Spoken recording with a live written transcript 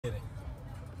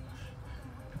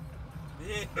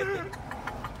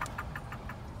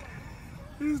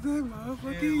Who's that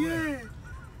motherfucker? Yeah.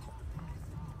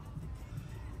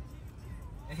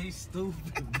 He's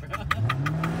stupid, bro.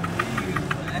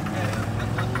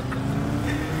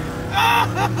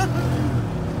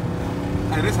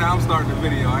 Hey, this how I'm starting the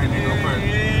video. I ain't even go first.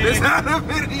 This how the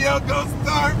video gonna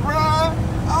start, bro.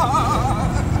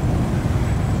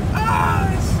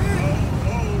 Shit.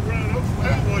 Oh, bro, don't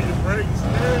slam on your brakes,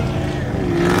 man.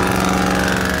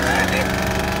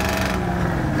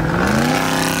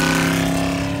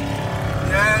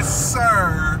 Yes,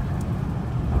 sir.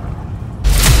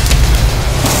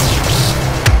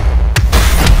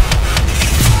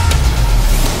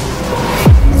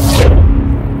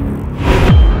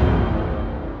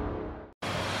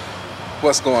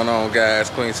 What's going on, guys?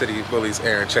 Queen City Bullies,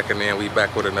 Aaron checking in. We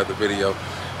back with another video.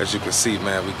 As you can see,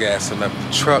 man, we gassing up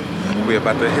the truck. We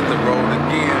about to hit the road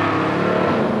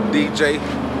again. DJ,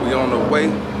 we on the way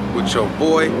with your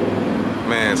boy.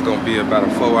 Man, it's gonna be about a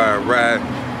 4-hour ride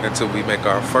until we make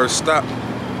our first stop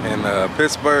in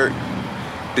Pittsburgh.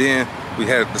 Then we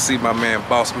headed to see my man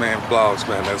Bossman Vlogs,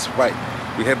 man. That's right.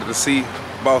 We headed to see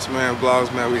Bossman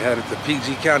Vlogs, man. We headed to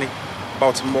PG County,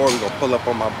 Baltimore. We're gonna pull up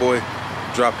on my boy,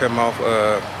 drop him off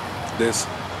this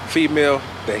female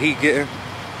that he getting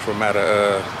from out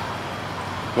of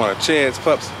one of Chad's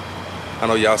pups. I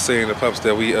know y'all seen the pups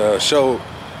that we showed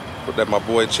that my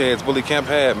boy Chad's Bully Camp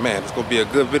had. Man, it's gonna be a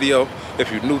good video.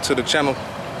 If you're new to the channel,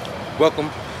 welcome.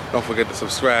 Don't forget to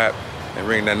subscribe and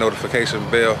ring that notification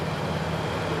bell.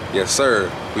 Yes, sir.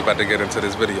 We about to get into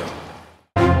this video.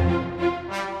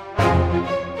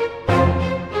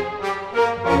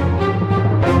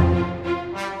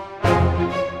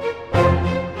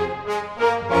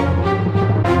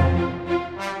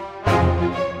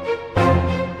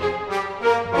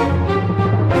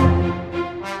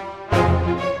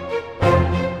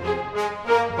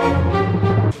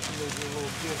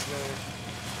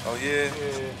 Oh yeah?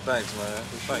 Thanks, man.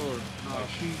 Thank you. No,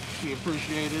 she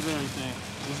appreciated everything.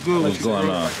 What's good? What's going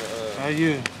on? How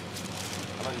you? I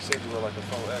know you said you were like a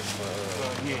 4X, but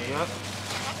Yeah. I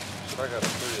got a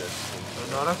 3X.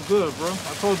 No, that's good, bro.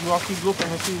 I told you I'll keep looking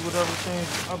and see what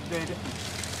everything's updated.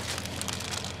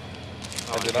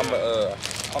 And then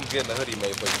I'm getting a hoodie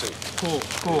made for you too.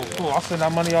 Cool. I'll send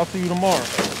that money out to you tomorrow.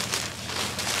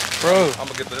 Bro, I'm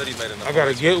gonna get the hoodie made in the I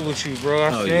gotta get with you, bro.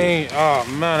 Oh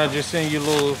man, I just seen your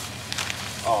little.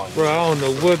 Bro, I don't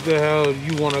know what the hell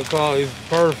you want to call it. It's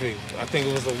perfect. I think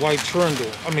it was a white trundle.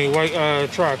 I mean, white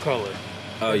tricolor.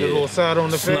 Oh, With yeah. The little side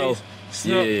on the Snow. face.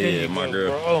 Snow. Yeah, my go,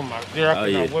 girl. Bro. Oh my God, I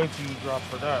cannot yeah. wait till you drop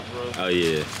for that, bro. Oh,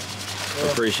 yeah.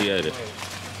 Appreciate it.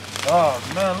 Oh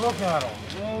man, look at him.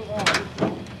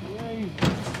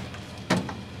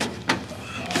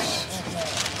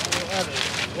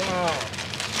 Wow.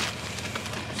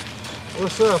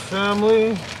 What's up,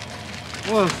 family?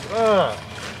 What's up?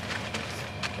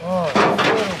 Oh,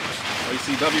 you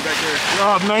see W back there?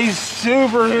 oh man, he's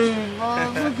super huge,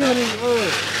 man. Look at him.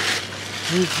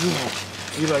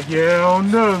 He's like, yeah, I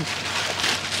don't know.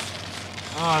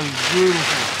 Oh, he's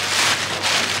beautiful.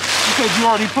 You said you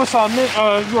already put some in,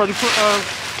 you already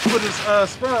put his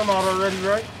sperm out already,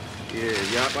 right?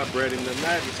 Yeah, I bred him the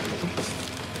Majesty.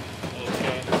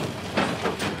 Okay.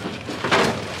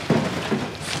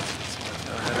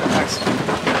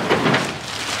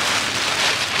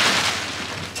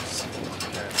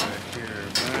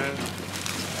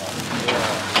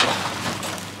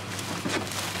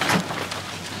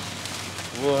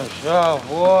 What's up,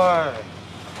 boy?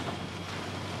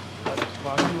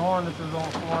 My two harnesses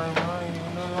on for him. I ain't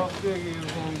even know how big he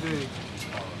was gonna be.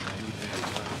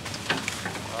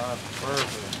 That's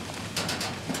perfect.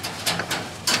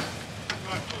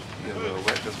 Yeah, a little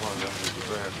wet. This one is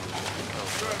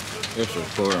It's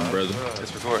recording, brother.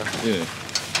 It's recording. Yeah.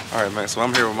 All right, man. So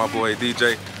I'm here with my boy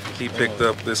DJ. He picked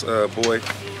up this boy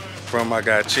from my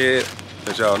guy Chad.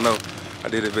 As y'all know, I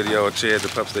did a video of Chad, the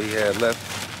pups that he had left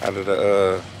out of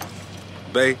the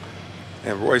bay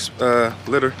and Royce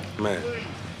litter. Man,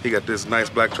 he got this nice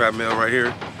black trap male right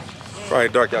here. Probably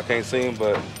dark, y'all can't see him,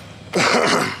 but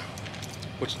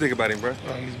what you think about him, bro?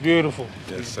 Oh, he's beautiful.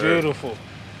 Yes, he's sir. beautiful.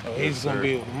 Oh, he's Yes, gonna sir.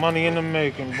 be money in the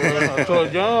making, bro. I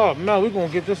told y'all, man, we're gonna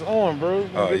get this on, bro. We're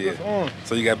gonna get this on.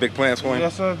 So you got big plans for him?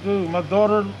 Yes, I do. My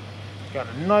daughter got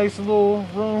a nice little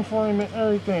room for him and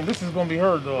everything. This is gonna be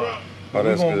her dog. Oh,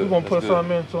 that's good. We're gonna put That's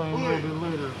something into him a little bit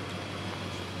later.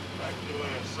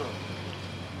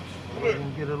 We're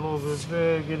gonna get a little bit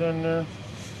big, get in there.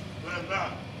 I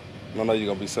know you're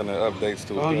gonna be sending updates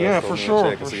to it. Oh yeah, so for me and sure,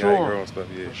 Chad can for see how he grow sure, and stuff,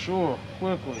 yeah. for sure,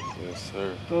 quickly. Yes,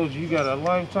 sir. Told you, you got a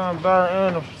lifetime buyer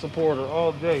and a supporter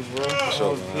all day, bro. For sure,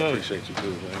 All man. I day. appreciate you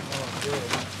too, man. All day.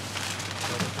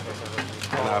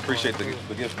 And I appreciate the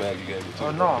gift bag you gave me too.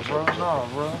 Oh, no, bro. No,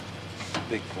 bro.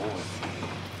 Big boy.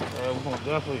 Yeah, we're gonna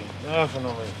definitely.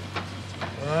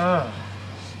 Yeah.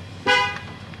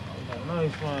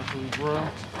 Nice one for you, bro.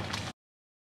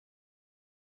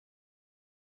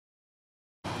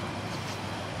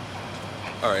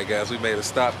 All right, guys, we made a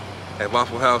stop at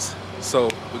Waffle House, so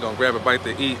we're gonna grab a bite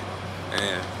to eat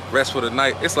and rest for the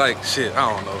night. It's like shit, I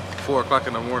don't know, 4 o'clock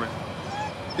in the morning.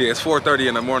 Yeah, it's 4:30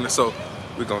 in the morning, so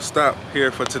we're gonna stop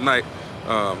here for tonight.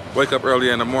 Wake up early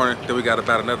in the morning, then we got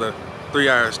about another 3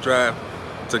 hours drive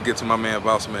to get to my man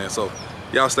Bossman. So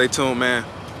y'all stay tuned, man.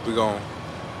 We're gonna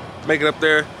make it up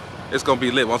there. It's gonna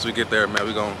be lit once we get there, man.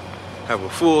 We're gonna have a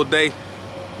full day.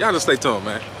 Y'all just stay tuned,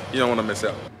 man. You don't wanna miss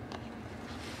out.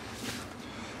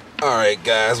 All right,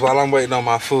 guys, while I'm waiting on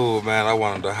my food, man, I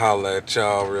wanted to holler at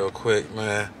y'all real quick,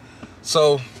 man.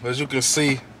 So, as you can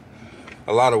see,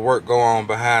 a lot of work go on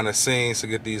behind the scenes to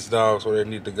get these dogs where they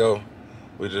need to go.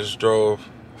 We just drove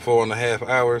 4.5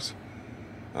 hours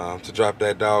to drop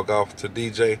that dog off to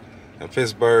DJ in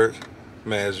Pittsburgh.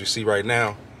 Man, as you see right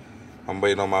now, I'm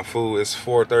waiting on my food. It's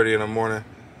 4:30 in the morning.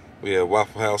 We at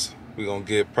Waffle House. We're gonna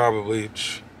get probably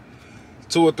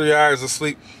 2 or 3 hours of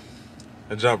sleep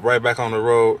and jump right back on the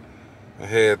road and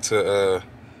head to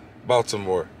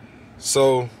Baltimore.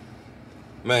 So,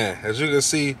 man, as you can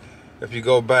see, if you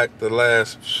go back the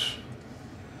last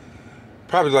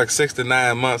probably like 6 to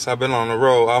 9 months, I've been on the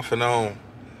road off and on,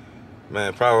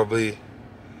 man, probably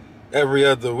every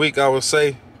other week, I would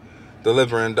say,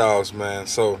 delivering dogs, man.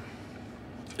 So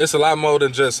it's a lot more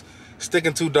than just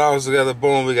sticking 2 dogs together.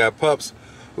 Boom, we got pups.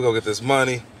 We're gonna get this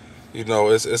money. You know,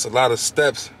 it's a lot of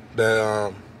steps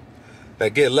that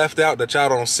that get left out that y'all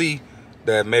don't see.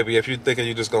 That maybe if you're thinking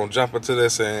you're just gonna jump into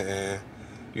this and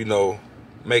you know,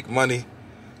 make money,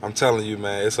 I'm telling you,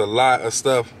 man, it's a lot of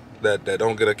stuff that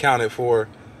don't get accounted for.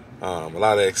 A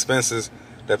lot of expenses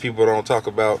that people don't talk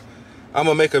about. I'm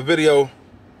gonna make a video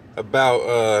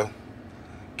about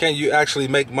can you actually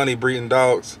make money breeding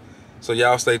dogs. So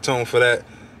y'all stay tuned for that.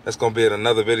 That's gonna be in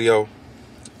another video.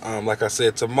 Like I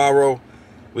said, tomorrow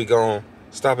we gonna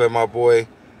stop at my boy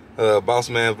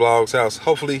Bossman Vlog's house.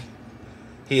 Hopefully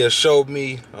he has showed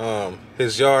me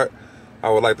his yard. I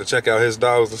would like to check out his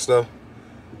dogs and stuff.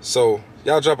 So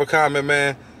y'all drop a comment,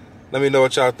 man. Let me know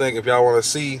what y'all think. If y'all want to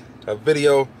see a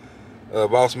video of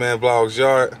Bossman Vlog's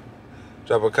yard,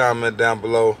 drop a comment down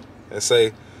below and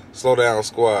say slow down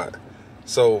squad.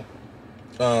 So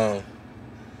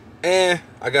and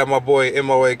I got my boy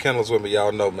MOA Kennels with me.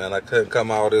 Y'all know, man, I couldn't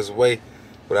come out this way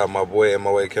without my boy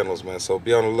MOA Kennels, man. So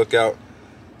be on the lookout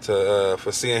to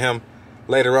for seeing him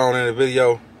later on in the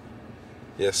video.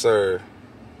 Yes, sir.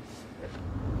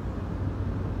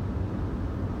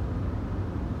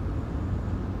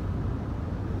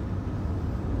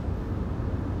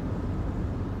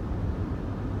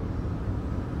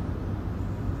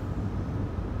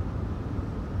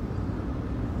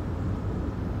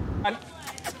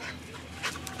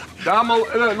 Damo,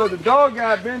 look, the dog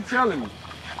guy been telling me.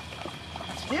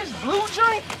 This blue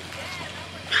joint?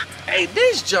 Hey,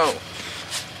 this joint.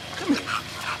 Come here.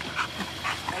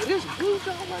 Hey, this blue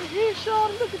joint right here,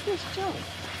 Sean. Look at this joint.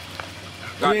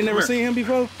 You ain't never seen him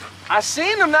before? I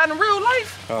seen him, not in real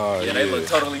life. Oh, Yeah, they look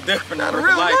totally different Not out in of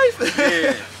real life.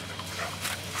 Yeah.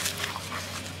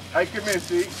 Hey, come here,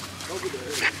 see.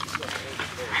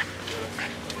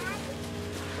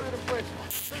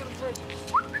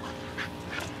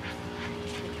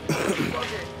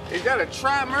 Is that a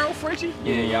tri-merle Frenchie?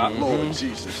 Yeah, y'all. Lord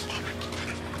Jesus.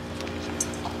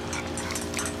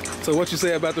 So what you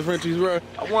say about the Frenchies, bro?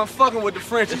 I wasn't fucking with the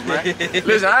Frenchies, man.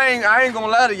 Listen, I ain't gonna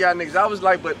lie to y'all niggas. I was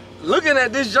like, but looking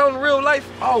at this joint in real life,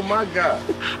 oh my God.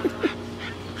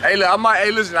 Hey, look, I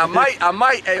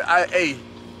might, hey,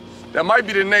 that might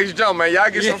be the next jump, man. Y'all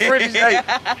get some Frenchies.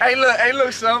 hey,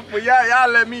 look, son. But y'all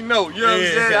let me know. You know what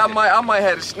I'm saying? I might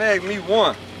have to snag me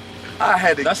one. I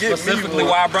had to That's get me specifically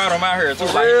one. why I brought them out here too.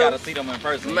 For Like you real? gotta see them in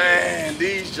person. Man,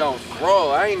 these joints raw.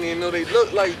 I ain't even know they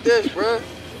look like this, bruh.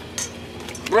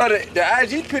 Brother, the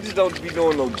IG pictures don't be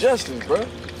doing no justice, bruh.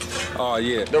 Oh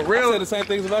yeah. The real. I said the same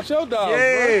things about your dog,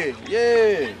 Yeah,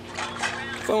 yeah.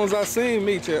 bro. Soon as I seen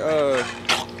Meech, well,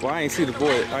 I ain't seen the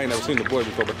boy. I ain't never seen the boy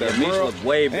before, but that Meech Merle looks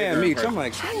way bigger and in Meech, person. I'm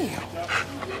like, damn.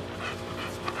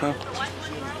 Huh?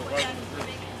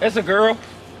 It's a girl.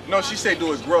 No, she said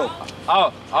do it grow.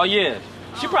 Oh yeah.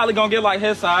 She probably gonna get like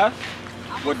his size.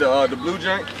 With the blue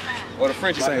joint or the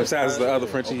Frenchie. Same size as the other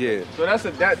Frenchie, yeah. So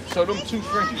so them 2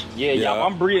 Frenchies. Yeah, Yeah. y'all.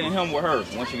 I'm breeding him with her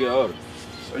once you get older.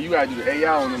 So you gotta do the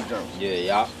AI on them joints. Yeah,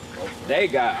 y'all. They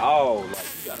got all like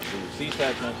you gotta do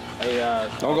C-section, AI.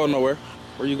 Don't go nowhere.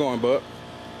 Where you going, bud?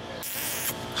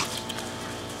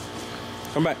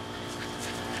 Come back.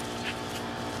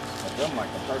 them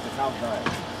like the perfect house dog.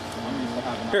 I'm used to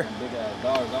having Here. like, big ass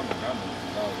dogs. I'm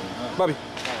dogs in the house. Bobby,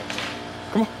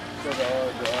 come on. So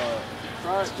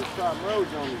this tribe road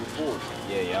joint is a boy.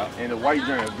 Yeah. And the white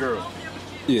joint is a girl.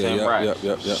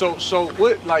 Yeah. So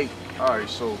what, like, all right,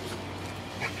 so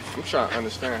I'm trying to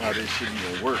understand how this shit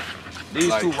even work. These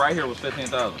like, two right here was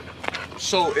 15,000.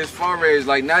 So as far as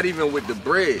like not even with the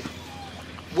bread,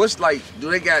 what's like, do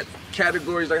they got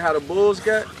categories like how the bulls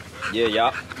got?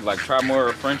 Yeah. Like try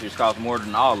more Frenchies cost more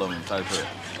than all of them type shit.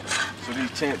 So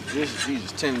these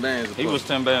is 10 bands. He was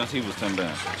 10 bands, he was 10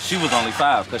 bands. She was only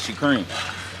 5 because she creamed.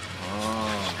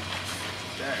 Oh,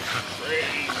 that's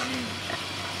crazy.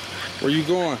 Where you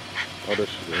going? Oh,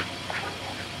 that's good.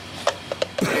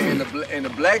 And the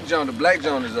black John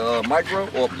is a micro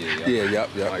or Yeah.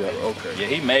 micro, okay. Yeah,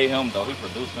 he made him though. He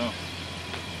produced him.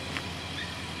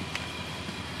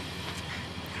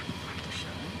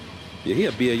 Yeah,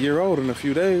 he'll be a year old in a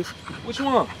few days. Which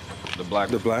one? The black.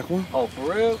 The black one? Oh,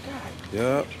 for real?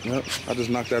 Yep. I just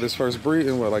knocked out his first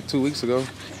breeding, like 2 weeks ago.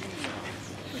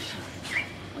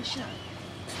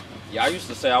 Yeah, I used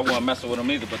to say I wasn't messing with them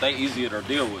either, but they easier to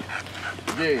deal with.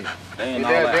 Yeah. They ain't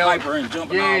all that hyper and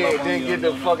jumping all up on then you. get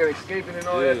the fucking escaping and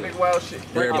all that big wild shit.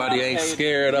 Everybody ain't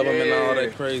scared of him and all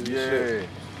that crazy shit.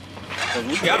 Cause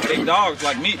we got big dogs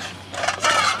like Meech.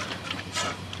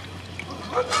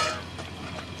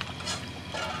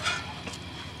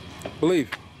 Believe.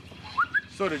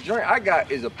 So the joint I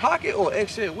got is a pocket or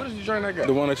XL? What is the joint I got?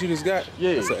 The one that you just got?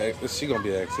 Yeah. She gonna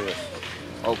be an XL.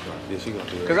 Okay. Yeah, she gonna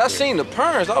be an Cause I seen the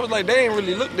perms, I was like, they ain't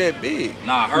really look that big.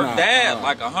 Nah, her dad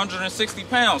like 160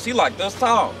 pounds. He like this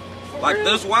tall, like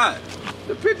this wide.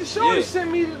 The picture Shorty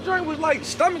sent me, the joint was like,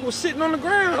 stomach was sitting on the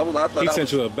ground. I thought he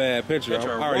sent you a bad picture. I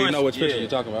already know which picture you're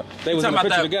talking about. They was in the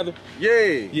picture together? Yeah.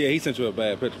 Yeah, he sent you a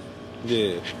bad picture.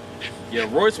 Yeah. Yeah,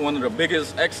 Royce one of the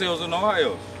biggest XLs in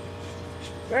Ohio.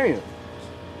 Damn.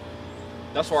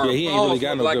 That's why he ain't really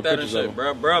got no like good that and pictures of shit,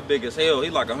 bro. Bro, big as hell. He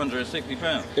like 160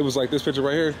 pounds. It was like this picture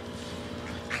right here.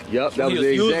 Yup, that was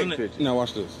the exact picture. Now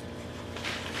watch this.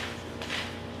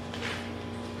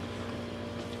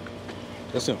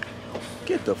 That's him.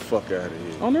 Get the fuck out of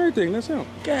here. On everything, that's him.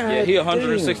 Yeah, he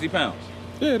 160 pounds.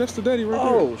 Yeah, that's the daddy right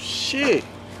there. Oh shit.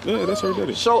 Yeah, that's her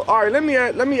daddy. So all right, let me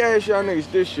ask y'all niggas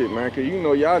this shit, man, cause you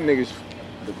know y'all niggas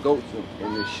the goats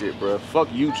in this shit, bro. Fuck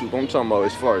YouTube. I'm talking about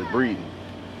as far as breeding.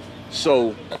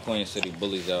 So Got Queen City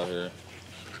bullies out here.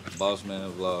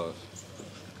 Bossman vlogs.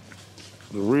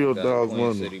 The real Got dog Queen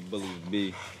money. City bullies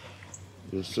B.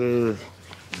 Yes, sir. You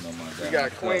know my guy. we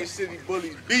got Queen City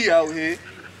Bullies B out here.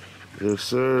 Yes,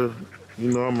 sir.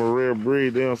 You know I'm a rare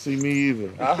breed. They don't see me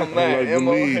either. Oh man,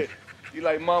 M.O. You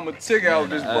like Mama Tig out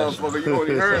this motherfucker. You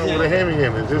only heard Over him. the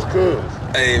hand it's just cuz.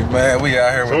 Hey man, we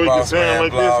out here So with we can Bossman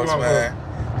sound like Vlogs, this,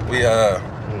 man.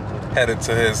 We headed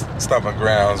to his stomping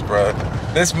grounds, bro.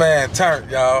 This man turned,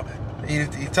 y'all. He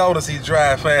told us he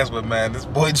drive fast, but man, this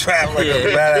boy drive like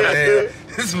a bat out of hell.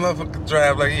 This motherfucker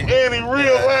drive like he And he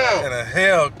real loud. and a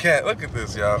Hellcat. Look at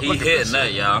this, y'all. He Look at hitting this that,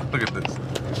 shit. y'all. Look at this.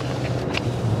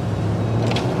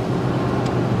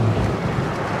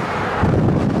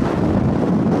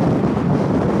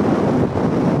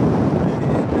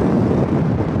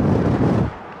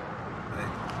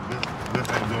 This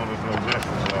ain't doing us no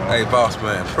justice, y'all. Hey,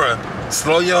 Bossman, bruh,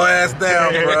 slow your ass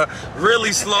down, bruh.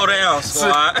 Really slow down,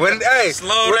 squad. When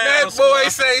Slow down, that boy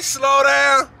squad. say slow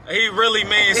down, He really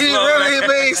means he slow really down.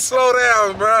 means slow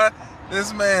down, bruh.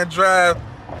 This man drive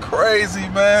crazy,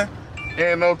 man.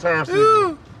 And no turn signal.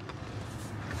 Woo.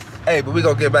 Hey, but we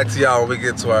gonna get back to y'all when we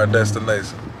get to our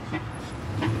destination.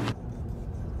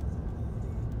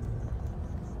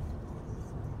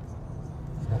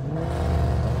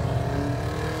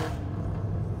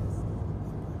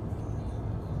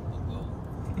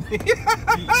 He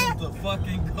is the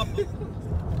fucking goat.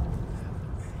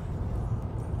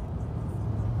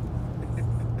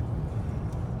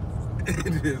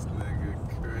 This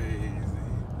nigga crazy,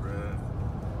 bruh.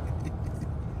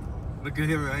 Look at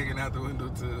him hanging out the window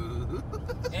too.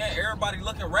 And everybody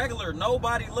looking regular.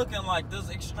 Nobody looking like this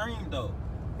extreme though.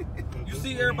 You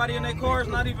see everybody in their cars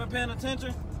not even paying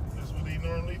attention? That's what he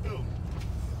normally do.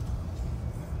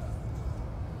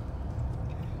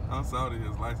 I saw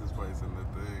his license plates in the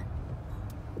thing.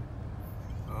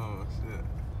 Oh shit.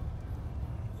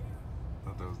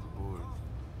 Thought that was the boys.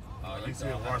 Oh, He you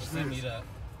said, can "Watch send me this." that.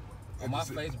 On my you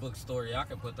see- Facebook story, I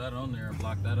can put that on there and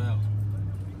block that out.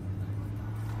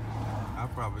 I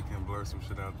probably can blur some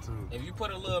shit out too. If you put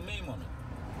a little meme on it,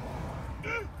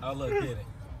 I'll look at it.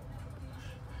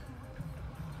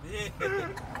 Yeah.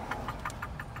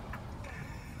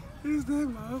 Is that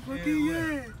motherfucking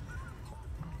yeah?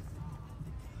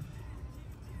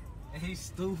 He's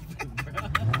stupid, bro.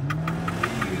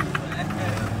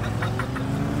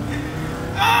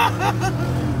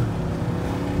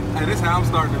 Hey, this how I'm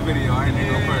starting the video. I ain't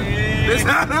even gonna first. This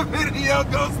how the video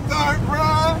gonna start,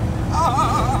 bro.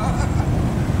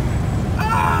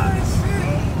 Shit.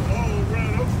 Oh, bro,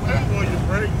 don't slam on your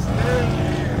brakes, man.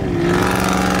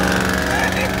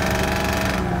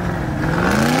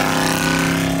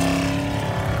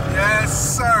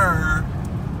 Yes, sir.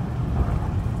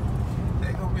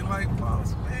 They gonna be like,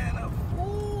 boss, man, a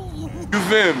fool. You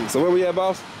feel me? So where we at,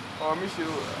 boss? Oh, me shit,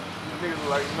 niggas look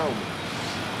like no.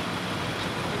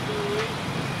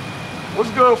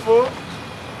 What's good, fool?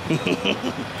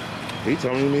 He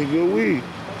told me he need good weed.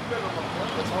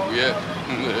 Yeah.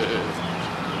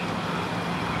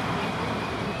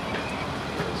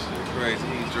 Crazy,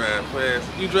 he drive fast.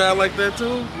 You drive like that too?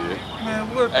 Yeah.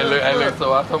 Man, what Hey, look,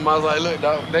 so I told him, I was like, look,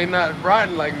 dog, they not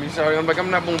riding like me, sorry. I'm like, I'm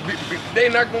not gonna be, they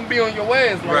not gonna be on your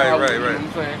ass like I was, you know what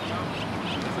I'm saying?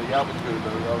 So y'all was good,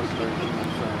 though, y'all was good, you know what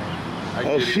I'm saying? I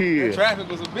Oh, get it. shit. Traffic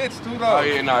was a bitch too, though. Oh,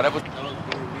 yeah, nah, that was...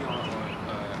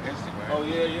 Oh,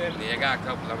 yeah, yeah. Yeah, I got a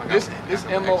couple of them. This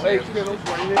MOA Kennels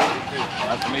right here.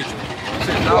 Nice to meet you.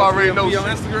 You already know, Be on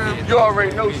Instagram? you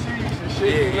already know she's and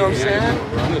shit, you know what I'm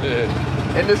saying?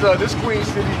 And this Queen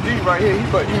City D right here,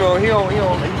 but you know, he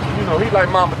like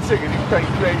Mama Ticket. You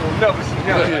ain't gonna never see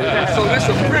him. So this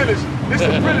a privilege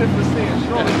for seeing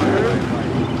Sean.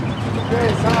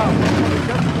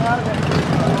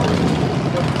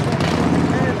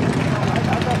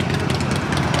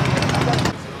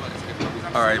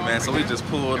 All right, man, so we just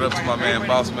pulled up to my man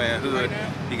Bossman Hood.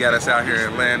 He got us out here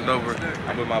in Landover.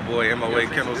 I'm with my boy MOA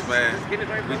Kennels, man.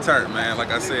 We turned, man, like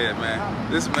I said, man.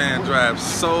 This man drives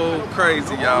so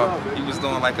crazy, y'all. He was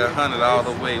doing like 100 all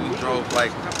the way. We drove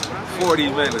like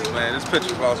 40 minutes, man. This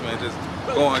picture Bossman just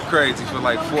going crazy for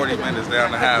like 40 minutes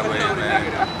down the highway,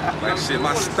 man. Like shit,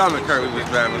 my stomach hurt. We was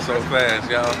driving so fast,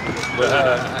 y'all.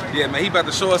 But yeah, man, he about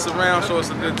to show us around, show us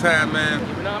a good time, man.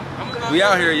 We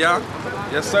out here, y'all.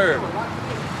 Yes, sir.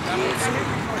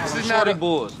 Shorty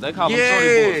boys. They call them Yeah,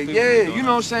 shorty boys. yeah, you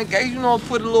know what I'm saying? Guys, you know,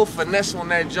 put a little finesse on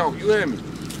that junk, you hear me?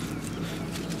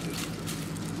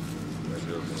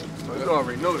 You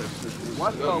already know this.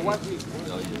 Watch me.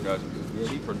 Yeah,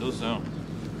 he produced him.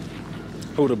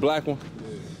 Who, the black one?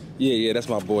 Yeah, that's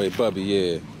my boy Bubby,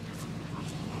 yeah.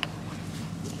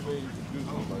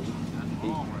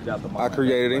 I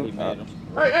created him.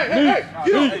 Hey,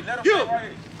 you!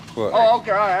 What? Oh,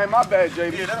 okay, all right, my bad,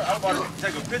 JB. Yeah, I'm about to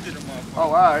take a picture of the motherfucker. Oh,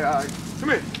 all right. Come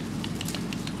here.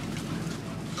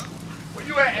 Where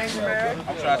you at, Angel, man?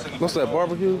 I'm trying to take a What's that,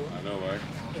 barbecue? I know, right?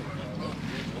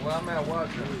 Well, I'm at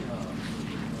Watson.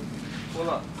 Pull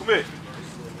up. Come here.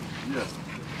 Yeah.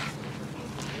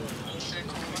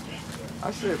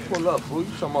 I said pull up, bro. You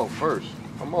talking about first.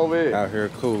 I'm over here. Out here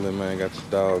cooling, man. Got your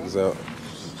dogs out.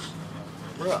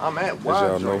 Bro, I'm at y'all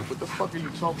Watson. know. What the fuck are you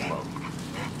talking about?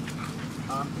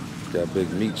 Got Big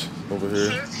Meech over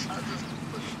here.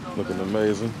 Looking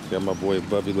amazing. Got my boy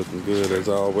Bubby looking good as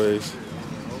always.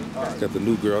 Got the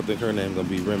new girl. I think her name's gonna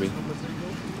be Remy.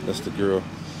 That's the girl.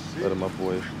 That my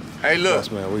boy. Hey, look.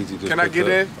 Bossman Weezy just Can I get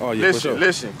in? Oh yeah,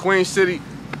 Listen. Queen City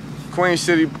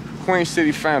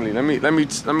family. Let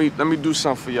me do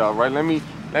something for y'all, right? Let me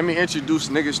introduce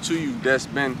niggas to you that's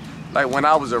been like when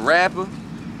I was a rapper.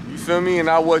 You feel me? And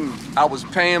I was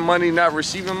paying money, not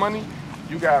receiving money.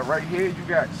 You got right here, you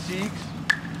got Siegs.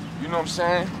 You know what I'm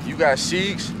saying? You got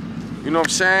Siegs. You know what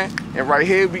I'm saying? And right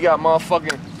here we got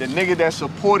motherfucking the nigga that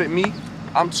supported me.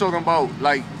 I'm talking about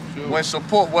like when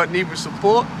support wasn't even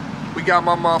support. We got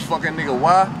my motherfucking nigga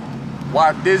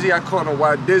Y Dizzy. I call him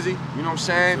Y Dizzy. You know what I'm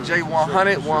saying?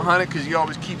 J100, 100, cause he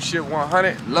always keep shit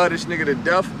 100. Love this nigga to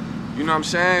death. You know what I'm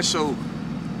saying? So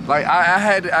like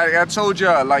I told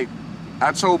y'all, like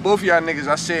I told both y'all niggas,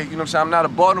 I said, you know what I'm saying, I'm not a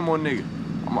Baltimore nigga.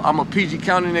 I'm a PG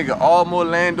County nigga, all more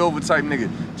Landover type nigga.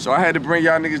 So I had to bring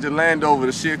y'all niggas to Landover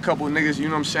to see a couple of niggas, you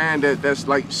know what I'm saying, that's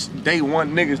like day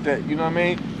one niggas that, you know what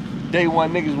I mean? Day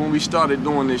one niggas when we started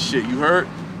doing this shit, you heard?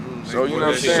 So you know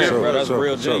what I'm saying? Bro, that's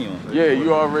real genuine. Yeah,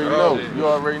 you already know. You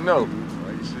already know.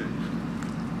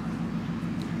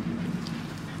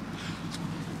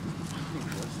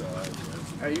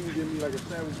 Hey, you can give me like a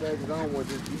sandwich bag because I don't want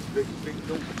this big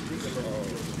dope. Let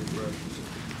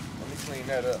me clean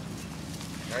that up.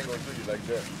 I ain't gonna do you like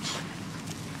that.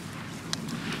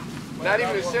 Not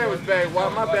even a sandwich bag. Why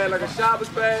my bag like a shopper's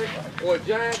bag or a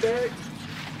giant bag?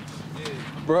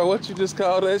 Bro, what you just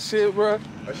call that shit, bro? A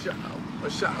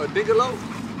digalo?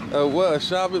 What? A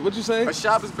shop? What you say? A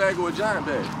shopper's bag or a giant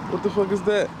bag? What the fuck is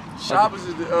that? Shoppers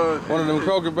is the One of them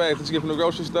Kroger bags that you get from the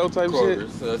grocery store type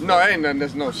shit? No, ain't nothing.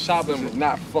 That's no Shoppers. Is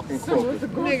not fucking Kroger.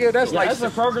 Nigga, that's like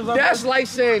That's like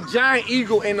saying Giant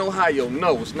Eagle in Ohio.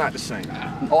 No, it's not the same.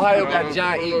 Ohio got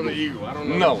Giant Eagle.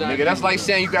 No, nigga, that's like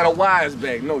saying you got a Wise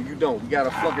bag. No, you don't. You got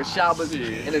a fucking Shoppers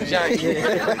and a Giant Eagle.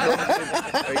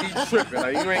 Like, he tripping.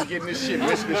 Like, you ain't getting this shit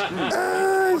missing the screws.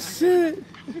 Ah, shit.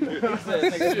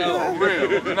 No,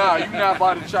 real. Nah, you not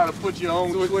about to try to put your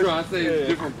own twist. I say it's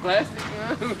different plastic.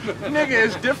 Nigga,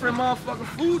 it's different motherfucking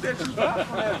food that you buy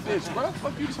from that bitch, bro.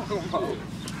 Fuck you talking about?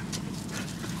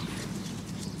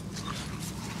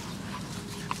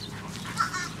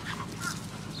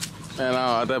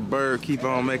 Man, that bird keep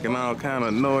on making all kind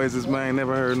of noises, man.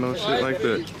 Never heard no shit like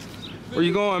that. Where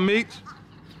you going, Meech?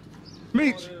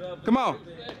 Meech, come on.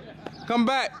 Come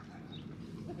back.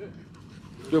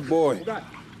 Good boy.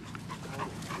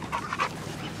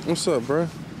 What's up, bro?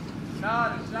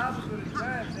 Nah, the Shoppers with his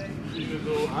bag,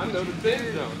 I know the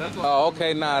thing though. That's what. Oh,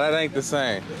 okay, nah, that ain't the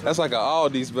same. That's like an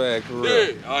Aldi's bag, for real.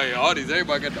 Yeah. Oh yeah, Aldi's.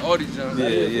 Everybody got the Aldi's jump. Yeah.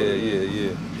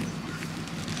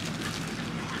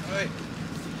 Hey.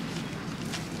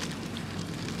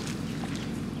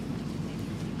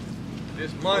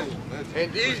 This money.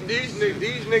 And these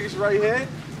niggas right here,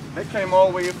 they came all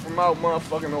the way from out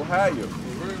motherfucking Ohio.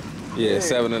 Yeah,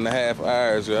 7.5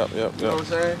 hours. Yep. You know what I'm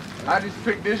saying? I just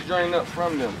picked this drain up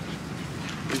from them.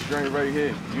 This drain right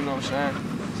here. You know what I'm saying?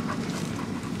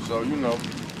 So, you know.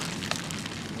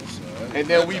 And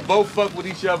then we both fuck with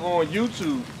each other on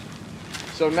YouTube.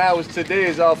 So now today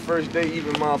is our first day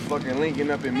even motherfucking linking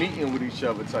up and meeting with each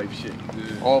other type shit.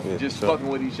 Off just fucking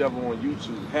with each other on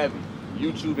YouTube. Heavy.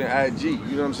 YouTube and IG. You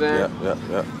know what I'm saying?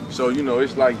 Yep. So, you know,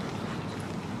 it's like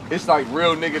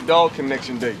real nigga dog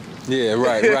connection day. Yeah,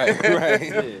 right.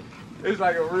 Yeah. It's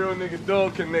like a real nigga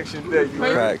dog connection day. You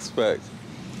know? Facts.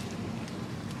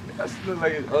 That look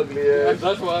like his ugly ass.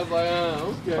 That's why I was like,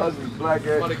 okay. Ugly black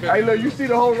ass. Hey, look, you see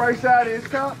the whole right side of his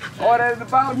car? All that at the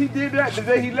bottom, he did that the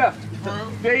day he left.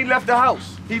 The day he left the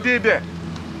house, he did that.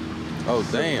 Oh,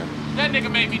 damn. That nigga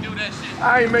made me do that shit.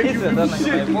 I ain't make you do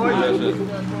shit, boy.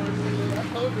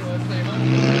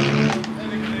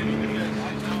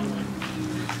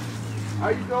 How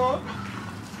you doing?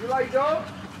 You like dog?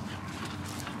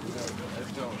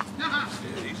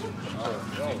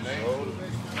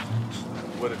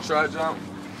 With a try jump?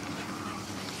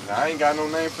 Nah, I ain't got no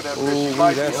name for that bitch. Ooh,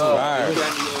 that's fire.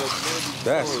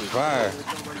 That's fire.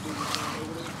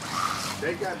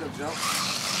 They got them jump.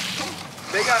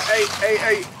 They got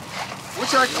hey.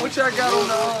 What y'all got on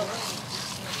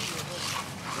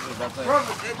the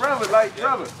brother,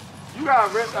 you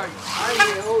got red like I ain't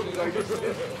even hold you like this.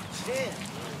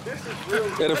 This is real.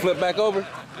 It'll flip back over.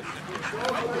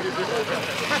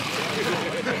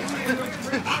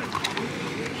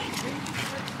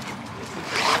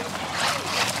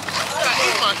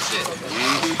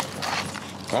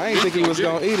 I ain't think he was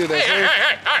gonna eat it at first.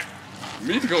 Hey.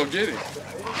 Me's gonna get it.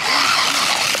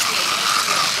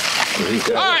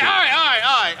 All right.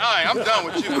 I'm done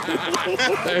with you.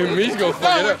 Hey, Me's gonna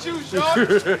fuck it up.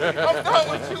 I'm done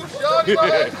with you, Sean. He's my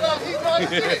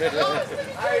shit, Sean.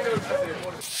 I ain't no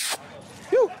shit.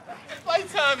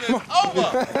 Playtime is over.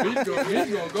 Me's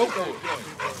gonna go for it.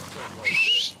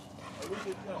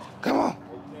 Come on.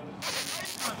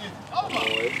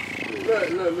 Look,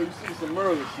 you see some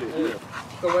Merlin shit. Yeah.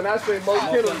 So when I say Mo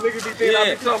Kennels, niggas be thinking I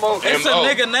be talking about It's a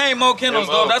nigga named Mo Kennels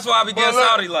though. That's why I be getting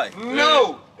Saudi like.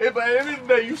 No. But at the end of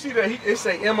the day, you see that it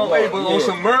say MOA, but on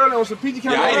some Merlin, on some PG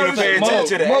County. Yeah, I ain't even paying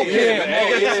attention to that. Mo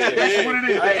Kennels. That's what it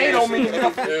is. The A don't mean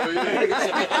nothing.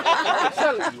 I'm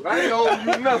telling you, I ain't owe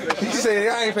you nothing. He said I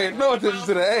ain't paying no attention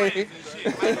to the A.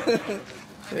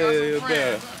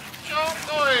 Yeah. Sean,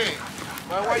 go ahead.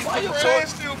 Man, why your toy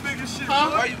still big as shit? Huh?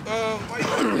 Why you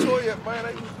toy up, man? I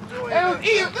enjoy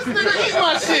This nigga eat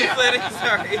my shit.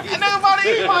 And everybody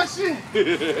eat my shit.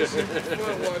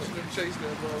 fun watching them chase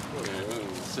that motherfucker.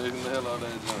 Chasing the hell out of that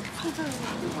junk.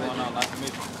 What's going on? Nice to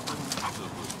meet you.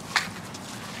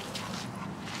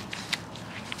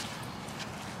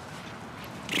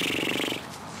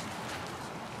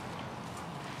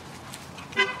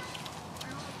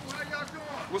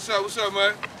 What's up,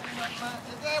 man? Is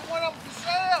that one of them for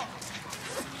sale?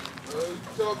 You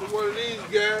talk to one of these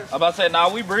guys. I'm about to say, nah,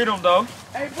 we breed them though.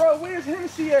 Hey, bro, where's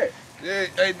Hennessy at? Yeah,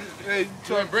 hey, you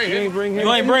trying to bring him?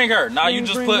 You ain't bring her. Nah, you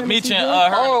just put Meech and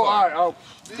her. Oh, all right. Oh,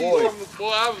 Boy, I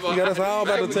was about Yeah, that's all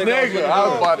about to take nigga, I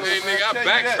was about to Hey, nigga, I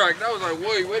backtracked. I was like,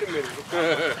 wait a minute.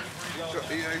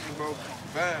 He actually about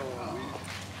buying one.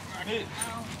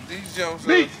 These jumps.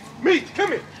 Meech,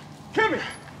 come here.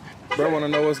 Bro, wanna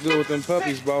know what's good with them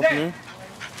puppies, boss man?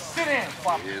 Sit down,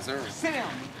 Papa. Yes, sir. Sit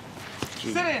down.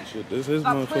 Sit in. Shit, this is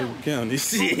Stop motherfucking county.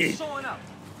 Shit. Showing up.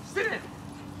 Sit in.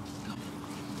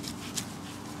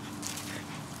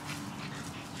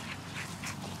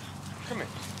 Come here.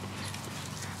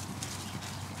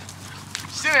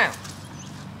 Sit down.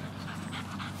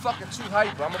 Fucking too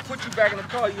hyper. I'm gonna put you back in the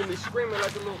car. You're gonna be screaming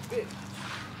like a little bitch.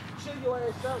 Chill your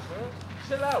ass out, man.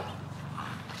 Chill out.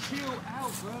 Chill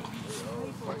out, bro.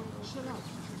 Chill out.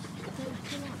 Okay,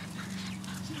 chill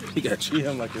out. He got treat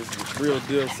him like it's a real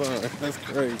deal son. That's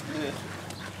crazy.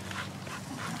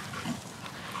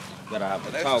 Gotta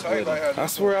have a talk with him. I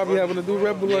swear I'll be having to do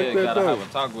rebel like that gotta though. have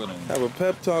a talk with him. Have a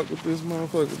pep talk with this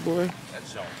motherfucker, boy.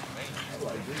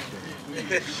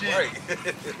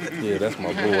 Yeah, that's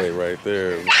my boy right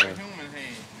there, man.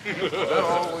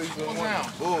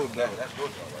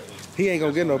 He ain't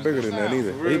gonna get no bigger than that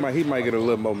either. He might get a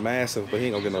little more massive, but he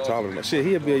ain't gonna get no taller than that. Shit,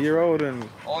 he'll be a year older than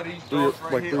all these dogs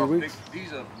right here 3 are weeks. big.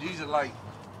 These are like.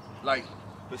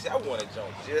 But see, I want a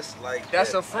joint just like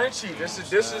That's that. a Frenchie. This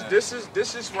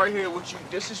is right here what you.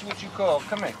 This is what you call.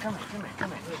 Come here. I want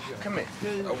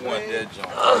that joint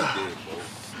right there, bro.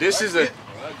 This is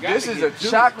a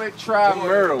chocolate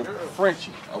tri-myrtle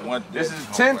Frenchie. I want that. This is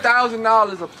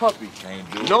 $10,000 a puppy.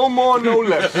 No more, no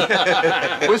less.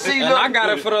 But see, And look, I got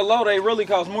it for the low. They really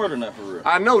cost more than that for real.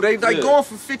 I know they like going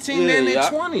for 15 and Yeah.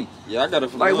 20. Yeah, I got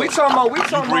it for the Like low. we talking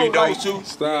about Breed like, those two?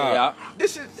 Stop. Yeah,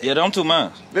 this is yeah, them two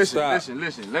months.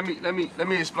 listen. Let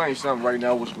me explain something right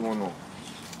now. What's going on?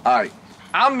 All right,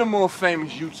 I'm the more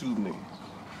famous YouTube nigga,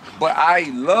 but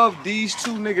I love these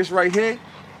two niggas right here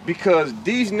because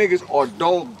these niggas are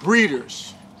dog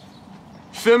breeders.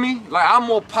 Feel me? Like I'm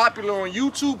more popular on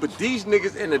YouTube, but these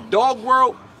niggas in the dog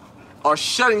world are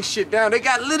shutting shit down. They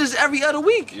got litters every other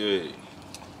week. Yeah.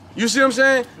 You see what I'm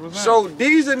saying? So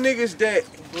these are niggas that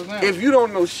if you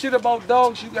don't know shit about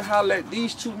dogs, you can holler at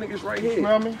these two niggas right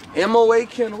here. MOA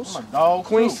Kennels,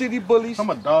 Queen City Bullies. I'm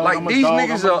a dog. Like I'm a these dog,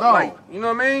 niggas I'm a are dog. like, you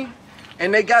know what I mean?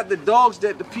 And they got the dogs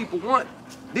that the people want.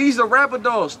 These are rapper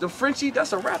dogs. The Frenchie,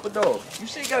 that's a rapper dog. You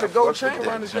see, he got a gold chain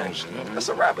around his neck. That's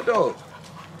a rapper dog.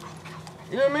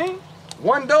 You know what I mean?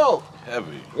 One dog.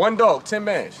 Heavy. One dog, 10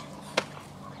 bands.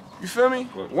 You feel me?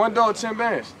 One dog, 10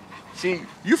 bands. See,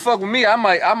 you fuck with me, I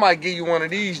might give you one of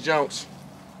these junks.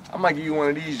 I might give you one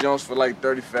of these junks for like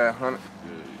 3,500.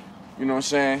 You know what I'm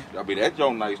saying? I mean, that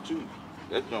joint nice too.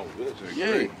 That joint good.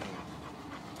 Yeah.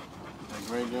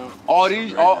 All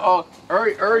these,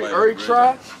 every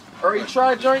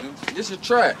try joint, this is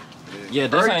try. Yeah,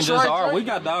 this Every ain't just try- our. We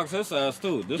got dogs his size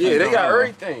too. This Yeah, ain't they just got ours.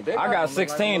 everything. They I got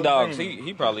 16 dogs.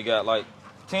 He probably got like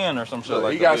 10 or some shit Look,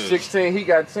 like he that. got 16, he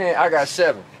got 10, I got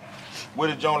 7. What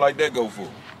did joint like that go for?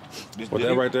 What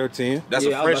that right there, 10? That's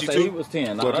Yeah, a I was Frenchie about to say, he too? was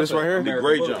 10. No, What, that's this right here? The American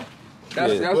gray Bully. joint.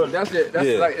 That's it. That's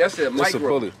Yeah. like that's a That's a micro.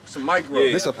 bully. It's a micro.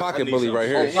 Yeah. This a pocket bully right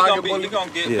Oh, here. He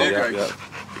gonna get Yeah, bigger. yeah.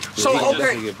 So, He okay.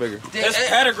 definitely get bigger. His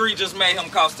pedigree just made him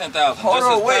cost 10,000. Hold Just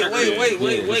on, his wait.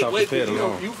 Yeah, just off the pad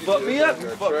alone. You fucked me up. You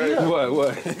fucked me up.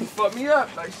 What? You fucked me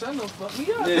up. Like, son, don't fuck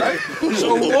me up. Right?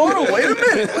 So, hold on.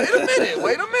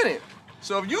 Wait a minute.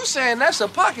 So, if you saying that's a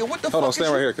pocket, what the Hold fuck on, stand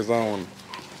is right here, cause I don't want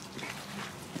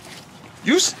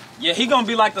You Yeah, he gonna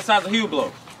be like the size of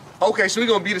Hublot. Okay, so he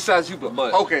gonna be the size you blow.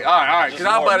 But Okay, all right. Cause just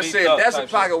I was about to more say, beefed if up that's a type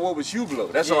pocket, what was you blow?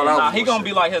 That's Yeah, all I was nah, he gonna gonna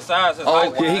be like his size, his Oh,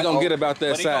 height. Yeah, he gonna get about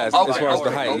that But he gonna- size okay, as far as the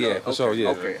okay, height, okay, yeah, for sure, yeah.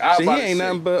 okay. I was See, he about to ain't say.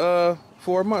 nothing but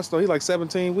 4 months though. He like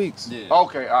 17 weeks. Yeah.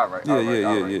 Okay, all right. Yeah, all right,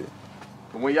 all right. yeah.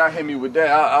 But when y'all hit me with that,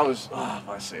 I was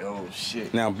about to say, oh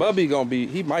shit. Now Bubby gonna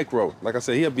be micro. Like I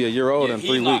said, he'll be a year old Yeah, in he's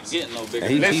 3 not weeks. getting no bigger.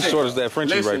 And he Listen, short as that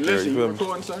Frenchie right there. Listen, You you feel me?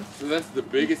 recording, son? So that's the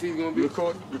biggest he's gonna be? You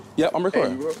recording? Yep, I'm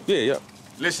recording. Hey, you Yeah, yeah.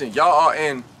 Listen, y'all are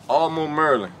in Almo,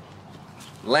 Maryland.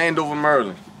 Landover,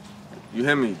 Maryland. You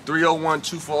hear me?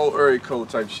 301-240 area code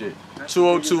type shit.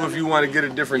 202 if you want to get a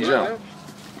different jump.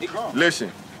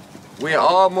 Listen, we in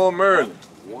Almo, Maryland.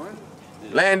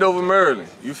 Landover, Maryland.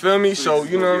 You feel me? So,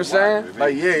 you know what I'm saying?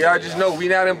 Like, yeah, y'all just know we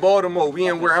not in Baltimore. We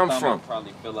in where I'm from.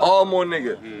 Almo,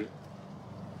 nigga.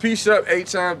 Peace up, 8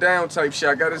 times down type shit.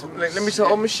 I got this. Let me show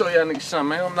y'all niggas something,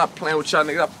 man. I'm not playing with y'all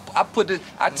niggas.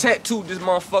 I tattooed this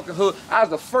motherfucking hood. I was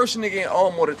the first nigga in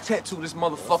Almo to tattoo this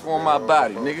motherfucker on my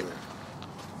body, nigga.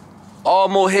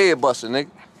 Almo head buster, nigga.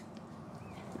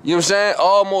 You know what I'm saying?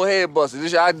 Almo head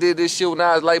buster. I did this shit when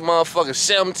I was like motherfucking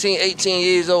 17, 18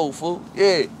 years old, fool.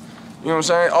 Yeah. You know what I'm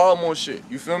saying? Almo shit.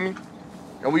 You feel me?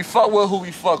 And we fuck with who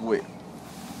we fuck with.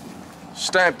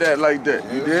 Stamp that like that.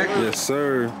 You dig? Yes,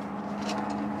 sir.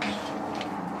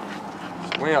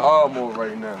 We in Almo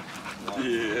right now.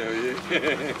 Yeah.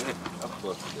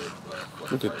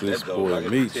 Look at this boy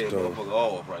meats though.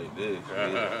 Off right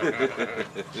there.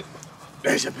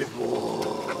 That's a big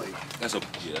boy. That's a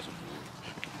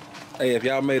Hey, if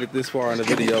y'all made it this far in the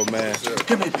video, man,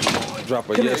 drop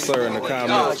a yes sir in the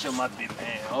comments.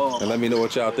 And let me know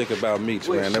what y'all think about Meech,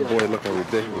 man. That boy looking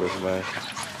ridiculous, man.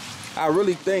 I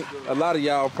really think a lot of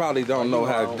y'all probably don't know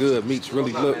how good Meech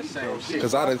really looks,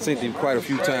 because I done seen him quite a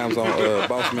few times on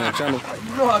Bossman channel.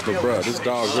 But bruh, this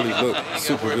dog really look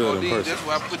super good in person.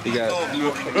 He got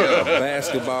a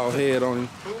basketball head on him,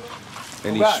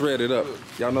 and he shredded up.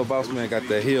 Y'all know Bossman got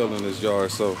that heel in his yard,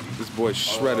 so this boy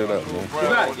shredded up, man.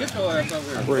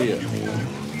 Where he at?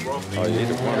 Oh yeah, he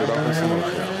just wandered off in some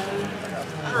other shit.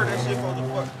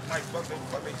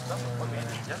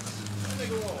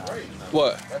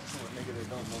 What?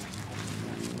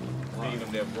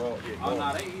 Oh,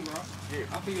 nah, they eat, bro.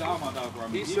 I feed all my dogs, bro.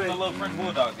 Even the little French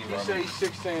bulldogs eat, bro. He say he's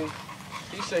 16.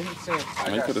 He say he's 10.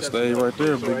 He could have stayed right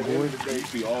there, big boy.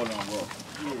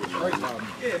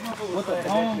 With the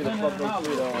bones in it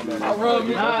and all.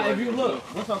 Nah, if you look,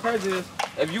 what's so crazy is,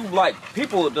 if you like,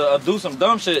 people do some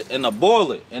dumb shit and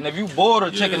boil it, and if you boil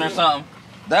the chicken or something,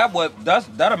 that'll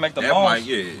make the bones.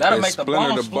 That'll make the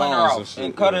bones splinter out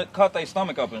and cut their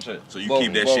stomach up and shit. So you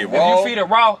keep that shit raw. If you feed it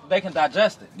raw, they can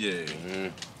digest it. Yeah.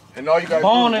 And all you gotta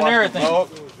bone do is and watch everything. the dog,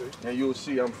 and you'll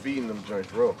see I'm feeding them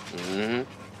joints raw.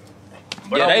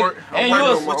 But Yeah,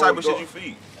 What type of shit you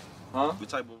feed? Huh? What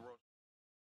type of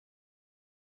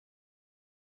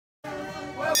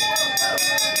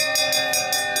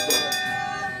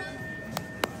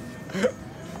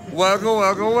Welcome.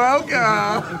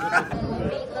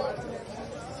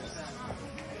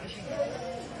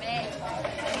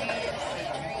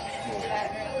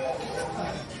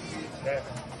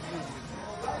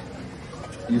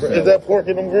 Is that pork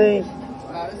in them greens?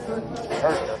 I told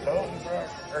you, bro.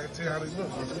 I can tell how they look.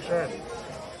 It's too shiny.